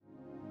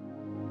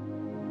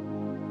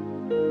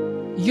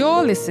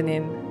You're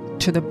listening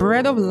to the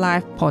Bread of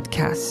Life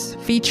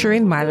podcast,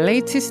 featuring my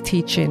latest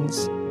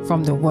teachings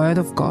from the Word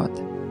of God.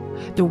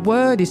 The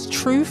Word is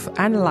truth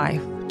and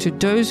life to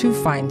those who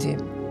find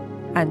Him,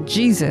 and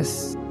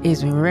Jesus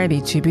is ready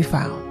to be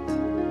found.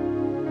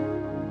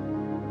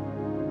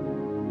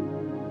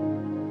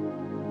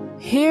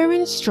 Hear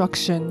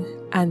instruction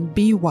and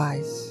be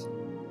wise,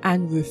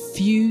 and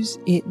refuse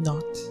it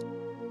not.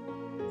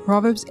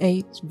 Proverbs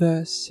 8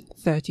 verse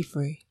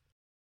 33.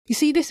 You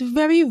see, this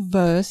very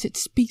verse, it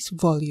speaks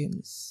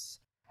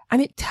volumes,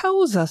 and it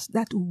tells us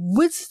that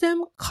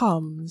wisdom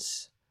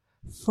comes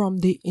from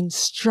the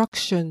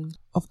instruction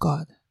of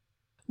God.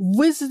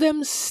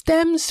 Wisdom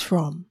stems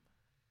from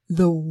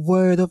the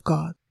Word of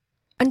God.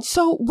 And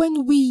so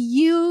when we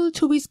yield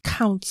to His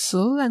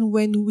counsel and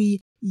when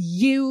we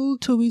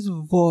yield to His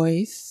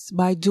voice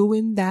by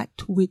doing that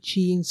which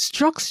He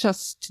instructs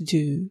us to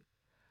do,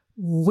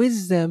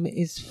 wisdom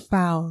is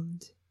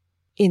found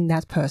in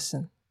that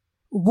person.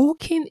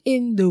 Walking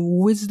in the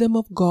wisdom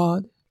of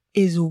God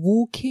is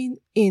walking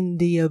in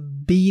the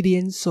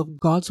obedience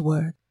of God's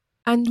word.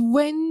 And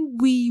when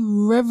we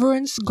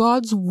reverence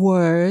God's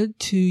word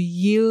to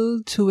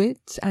yield to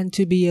it and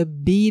to be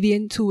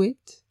obedient to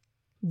it,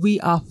 we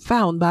are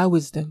found by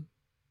wisdom.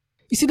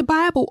 You see, the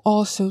Bible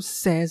also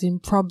says in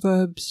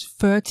Proverbs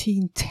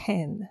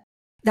 13:10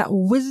 that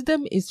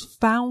wisdom is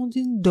found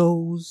in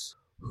those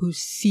who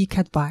seek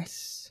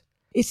advice.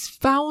 It's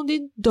found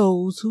in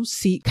those who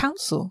seek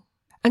counsel.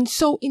 And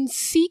so in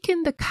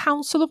seeking the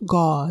counsel of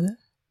God,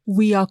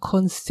 we are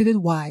considered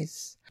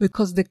wise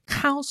because the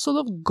counsel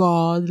of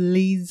God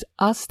leads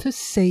us to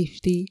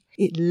safety,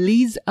 it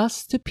leads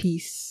us to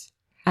peace,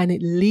 and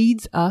it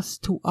leads us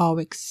to our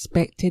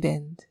expected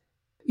end.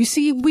 You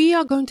see, we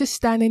are going to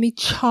stand any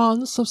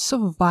chance of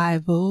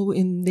survival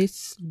in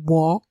this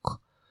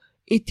walk.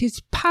 It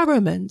is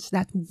paramount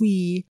that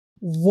we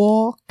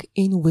walk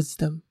in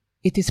wisdom.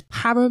 It is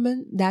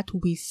paramount that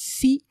we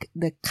seek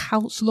the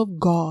counsel of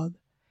God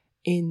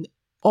in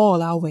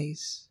all our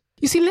ways.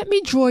 You see, let me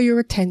draw your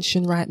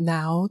attention right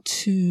now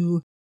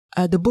to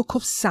the book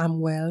of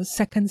Samuel,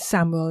 2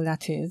 Samuel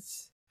that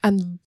is,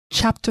 and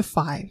chapter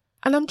 5.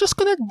 And I'm just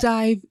going to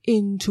dive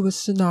into a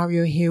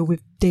scenario here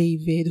with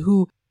David,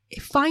 who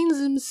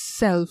finds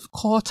himself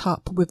caught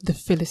up with the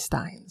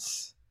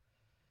Philistines.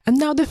 And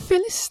now the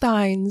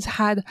Philistines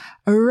had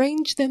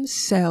arranged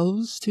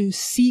themselves to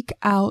seek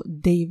out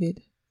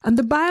David. And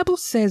the Bible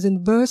says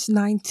in verse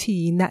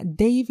 19 that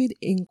David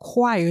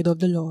inquired of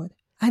the Lord,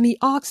 and he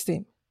asked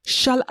him,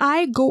 "Shall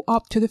I go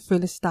up to the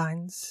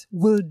Philistines?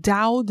 Will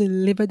thou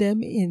deliver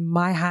them in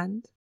my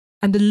hand?"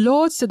 And the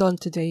Lord said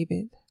unto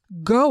David,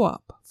 "Go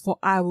up, for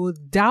I will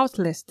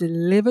doubtless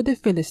deliver the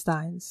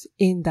Philistines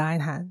in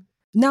thine hand."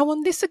 Now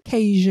on this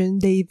occasion,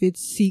 David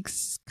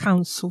seeks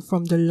counsel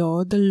from the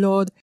Lord. The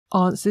Lord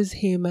answers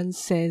him and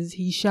says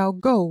he shall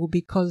go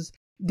because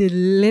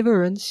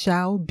deliverance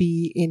shall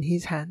be in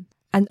his hand.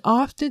 And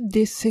after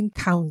this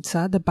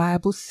encounter, the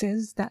Bible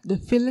says that the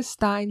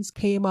Philistines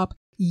came up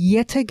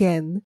yet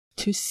again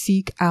to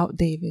seek out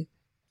David.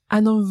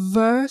 And on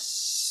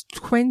verse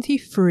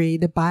 23,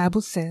 the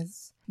Bible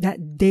says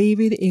that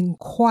David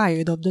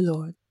inquired of the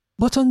Lord.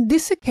 But on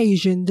this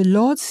occasion, the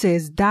Lord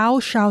says, "Thou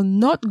shalt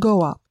not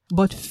go up,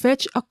 but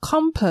fetch a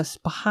compass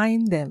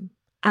behind them,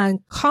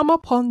 and come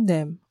upon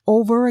them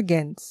over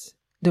against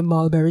the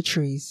mulberry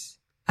trees."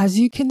 As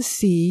you can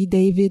see,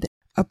 David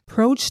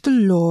approached the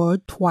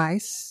Lord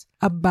twice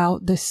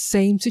about the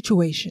same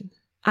situation,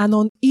 and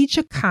on each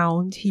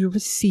account he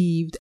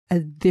received a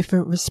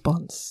different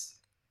response.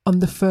 On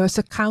the first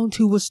account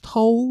he was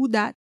told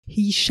that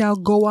he shall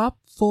go up,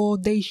 for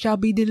they shall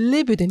be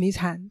delivered in his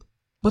hand.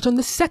 But on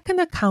the second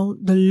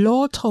account the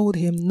Lord told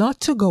him not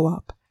to go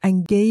up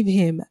and gave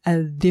him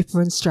a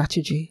different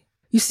strategy.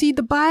 You see,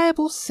 the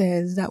Bible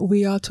says that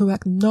we are to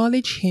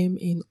acknowledge Him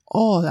in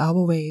all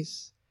our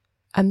ways,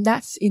 and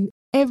that's in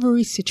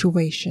every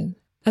situation.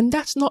 And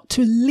that's not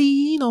to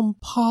lean on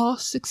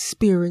past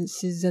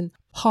experiences and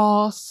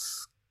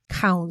past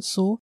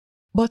counsel,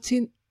 but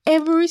in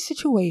every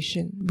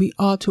situation we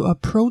are to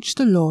approach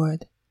the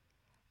Lord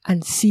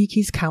and seek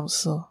His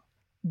counsel.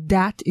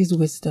 That is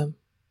wisdom.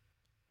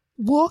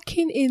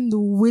 Walking in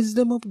the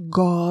wisdom of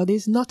God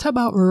is not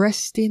about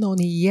resting on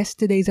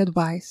yesterday's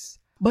advice,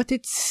 but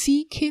it's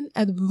seeking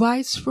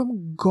advice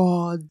from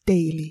God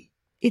daily.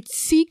 It's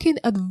seeking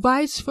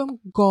advice from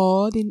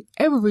God in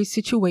every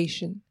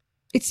situation.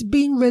 It's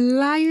being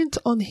reliant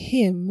on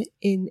Him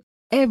in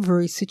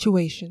every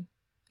situation.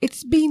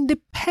 It's being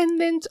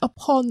dependent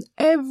upon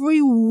every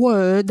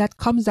word that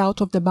comes out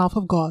of the mouth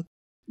of God.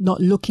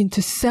 Not looking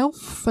to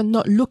self and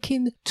not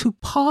looking to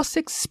past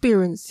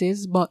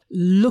experiences, but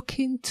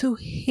looking to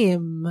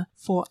Him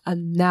for a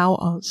now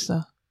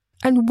answer.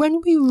 And when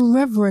we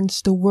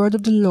reverence the word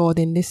of the Lord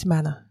in this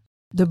manner,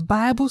 the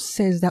Bible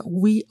says that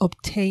we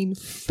obtain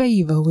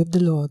favor with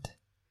the Lord.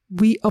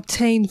 We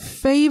obtain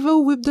favor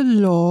with the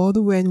Lord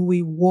when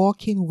we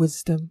walk in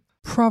wisdom.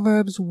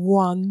 Proverbs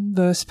 1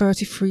 verse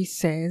 33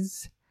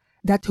 says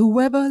that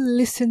whoever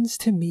listens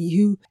to me,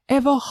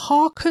 whoever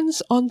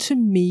hearkens unto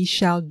me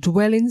shall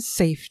dwell in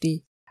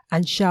safety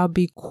and shall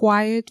be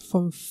quiet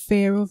from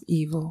fear of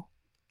evil.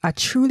 I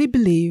truly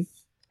believe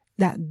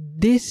that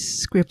this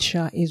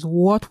scripture is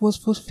what was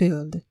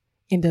fulfilled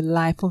in the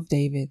life of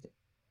David.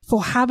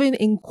 For having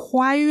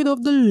inquired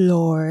of the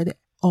Lord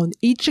on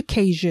each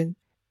occasion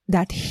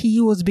that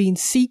he was being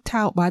seeked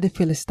out by the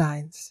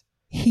Philistines,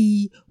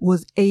 he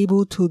was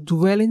able to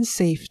dwell in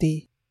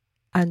safety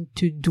and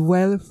to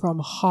dwell from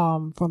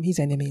harm from his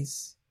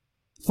enemies.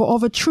 For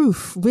of a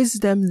truth,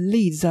 wisdom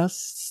leads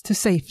us to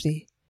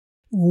safety.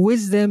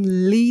 Wisdom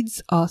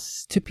leads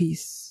us to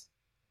peace.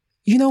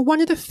 You know, one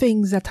of the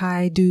things that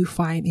I do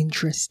find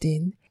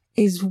interesting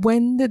is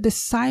when the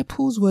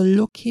disciples were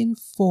looking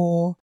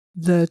for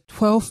the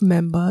 12th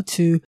member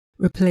to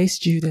replace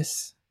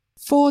Judas.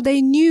 For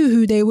they knew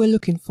who they were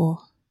looking for.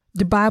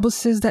 The Bible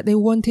says that they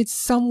wanted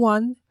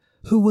someone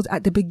who was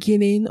at the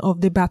beginning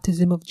of the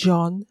baptism of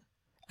John,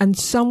 and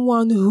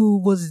someone who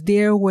was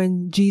there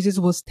when Jesus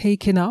was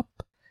taken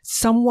up,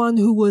 someone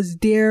who was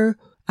there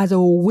as a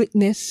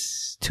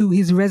witness to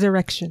his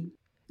resurrection.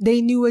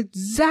 They knew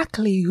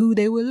exactly who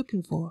they were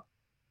looking for.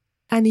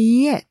 And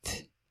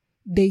yet,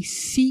 they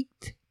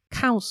sought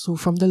counsel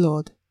from the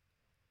Lord.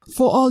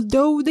 For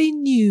although they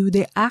knew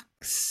the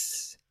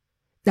acts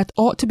that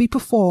ought to be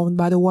performed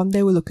by the one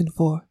they were looking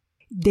for,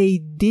 they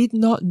did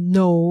not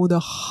know the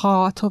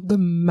heart of the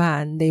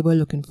man they were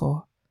looking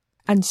for.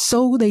 And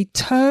so they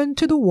turned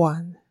to the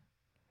one,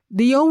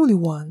 the only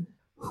one,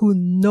 who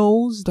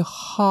knows the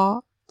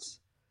heart,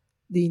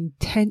 the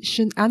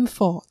intention and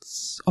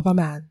thoughts of a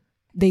man.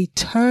 They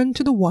turned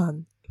to the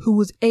one who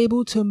was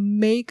able to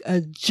make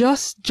a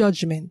just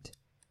judgment,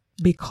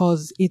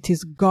 because it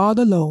is God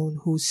alone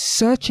who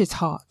searches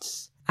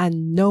hearts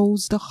and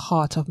knows the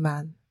heart of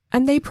man.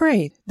 And they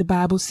prayed. The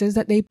Bible says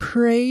that they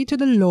prayed to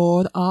the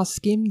Lord,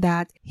 asking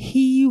that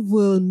he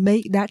will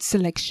make that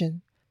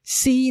selection.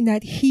 Seeing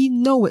that he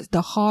knoweth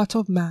the heart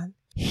of man,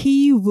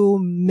 he will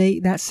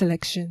make that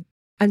selection.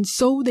 And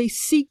so they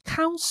seek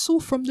counsel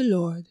from the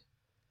Lord,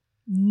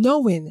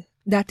 knowing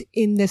that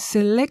in the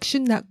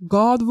selection that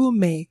God will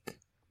make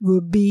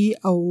will be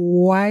a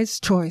wise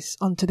choice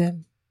unto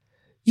them.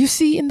 You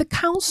see, in the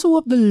counsel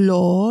of the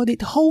Lord,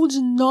 it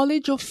holds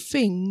knowledge of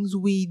things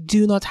we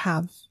do not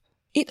have.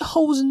 It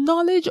holds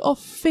knowledge of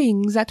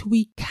things that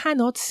we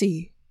cannot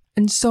see.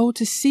 And so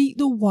to seek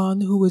the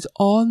one who is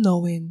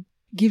all-knowing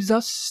gives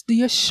us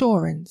the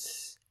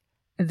assurance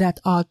that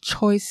our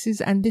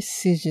choices and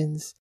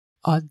decisions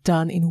are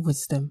done in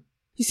wisdom.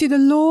 You see, the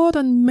Lord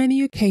on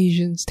many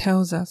occasions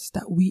tells us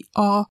that we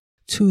are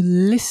to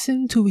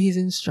listen to his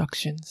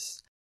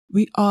instructions.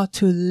 We are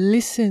to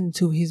listen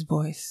to his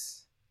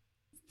voice,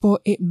 for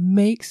it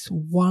makes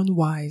one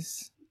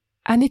wise.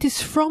 And it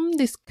is from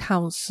this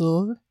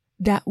counsel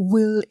that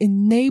will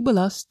enable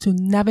us to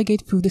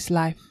navigate through this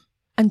life,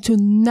 and to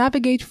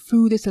navigate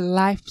through this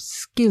life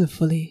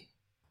skillfully.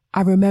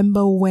 I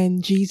remember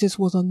when Jesus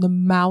was on the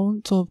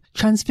Mount of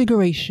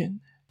Transfiguration,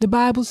 the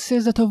Bible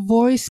says that a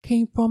voice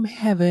came from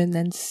heaven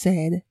and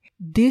said,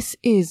 "This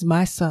is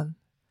my Son,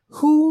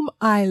 whom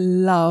I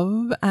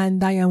love,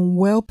 and I am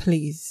well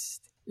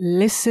pleased.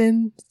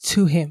 Listen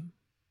to him."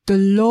 The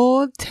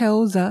Lord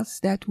tells us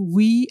that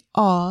we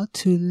are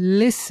to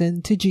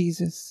listen to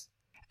Jesus.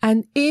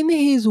 And in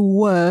his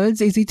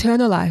words is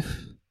eternal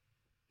life.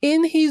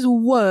 In his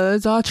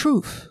words are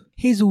truth.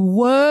 His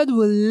word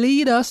will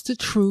lead us to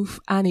truth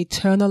and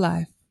eternal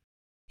life.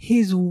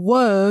 His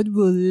word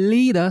will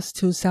lead us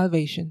to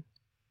salvation.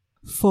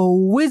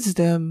 For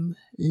wisdom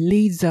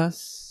leads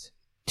us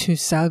to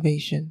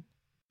salvation.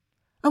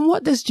 And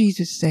what does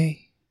Jesus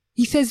say?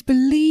 He says,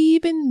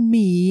 "Believe in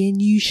me and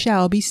you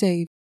shall be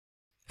saved."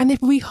 And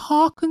if we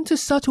hearken to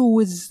such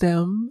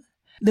wisdom,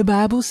 the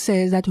Bible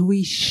says that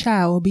we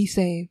shall be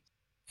saved.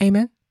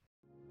 Amen.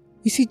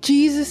 You see,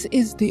 Jesus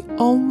is the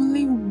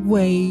only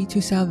way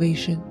to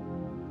salvation.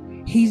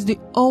 He's the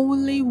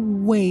only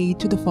way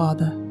to the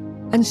Father.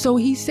 And so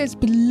he says,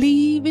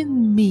 "Believe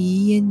in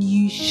me and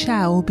you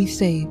shall be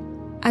saved."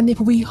 And if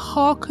we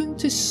hearken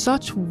to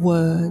such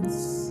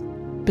words,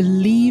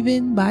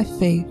 believing by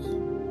faith,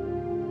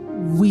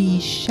 we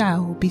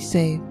shall be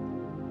saved.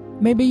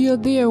 Maybe you're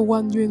there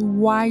wondering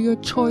why your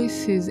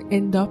choices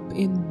end up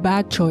in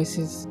bad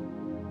choices.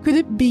 Could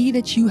it be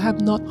that you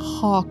have not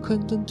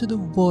hearkened unto the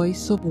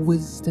voice of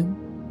wisdom?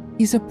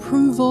 His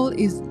approval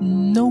is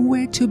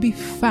nowhere to be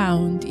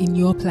found in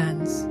your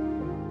plans.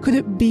 Could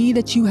it be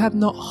that you have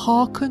not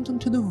hearkened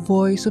unto the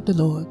voice of the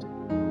Lord?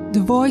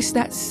 The voice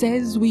that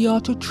says we are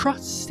to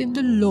trust in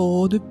the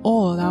Lord with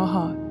all our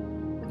heart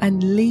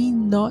and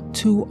lean not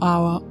to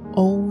our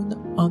own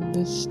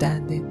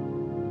understanding.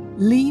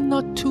 Lean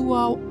not to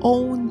our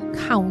own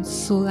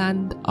counsel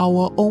and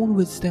our own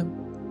wisdom,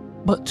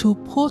 but to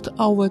put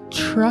our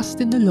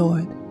trust in the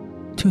Lord,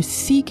 to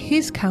seek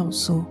his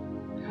counsel,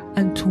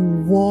 and to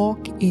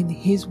walk in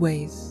his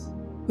ways.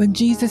 When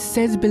Jesus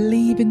says,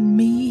 "Believe in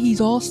me,"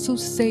 he's also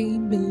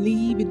saying,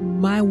 "Believe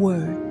in my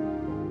word."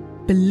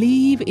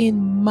 Believe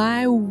in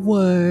my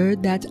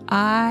word that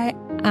I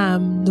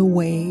am the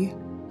way,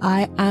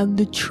 I am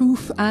the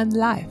truth and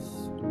life.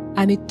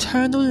 And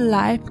eternal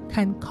life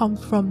can come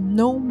from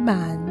no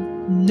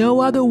man,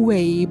 no other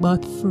way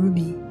but through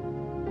me,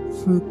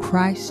 through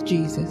Christ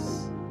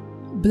Jesus.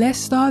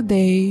 Blessed are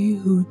they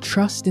who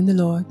trust in the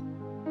Lord.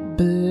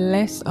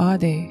 Blessed are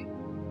they.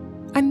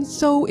 And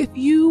so if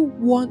you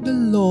want the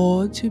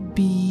Lord to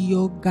be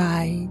your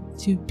guide,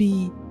 to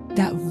be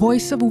that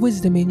voice of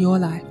wisdom in your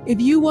life,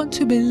 if you want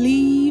to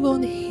believe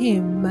on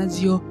Him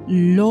as your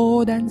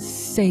Lord and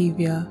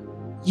Savior,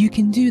 you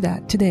can do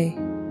that today.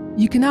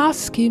 You can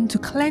ask Him to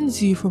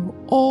cleanse you from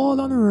all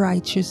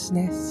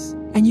unrighteousness,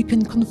 and you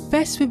can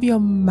confess with your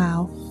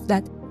mouth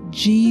that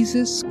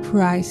Jesus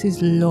Christ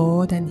is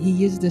Lord and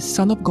He is the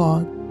Son of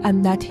God,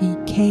 and that He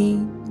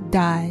came,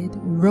 died,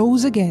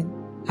 rose again,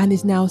 and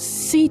is now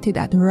seated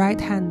at the right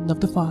hand of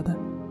the Father.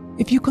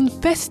 If you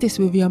confess this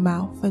with your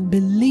mouth and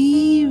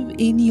believe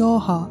in your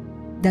heart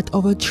that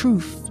of a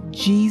truth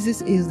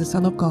Jesus is the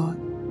Son of God,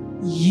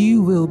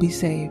 you will be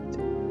saved.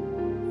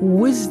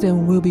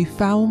 Wisdom will be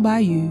found by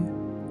you,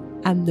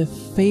 and the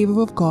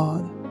favor of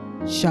God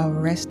shall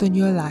rest on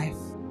your life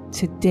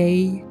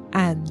today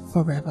and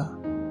forever.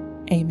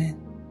 Amen.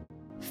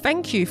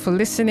 Thank you for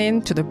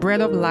listening to the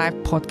Bread of Life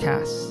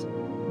podcast.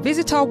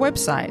 Visit our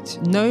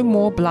website,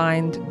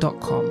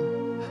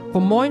 nomoreblind.com,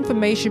 for more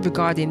information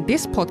regarding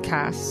this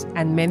podcast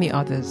and many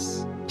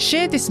others.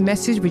 Share this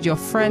message with your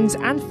friends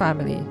and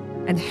family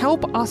and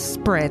help us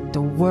spread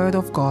the word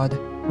of God,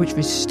 which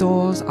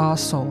restores our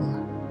soul.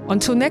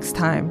 Until next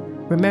time,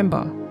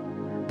 remember,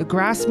 the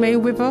grass may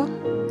wither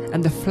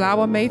and the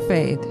flower may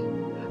fade,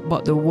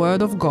 but the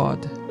word of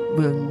God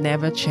will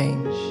never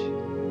change.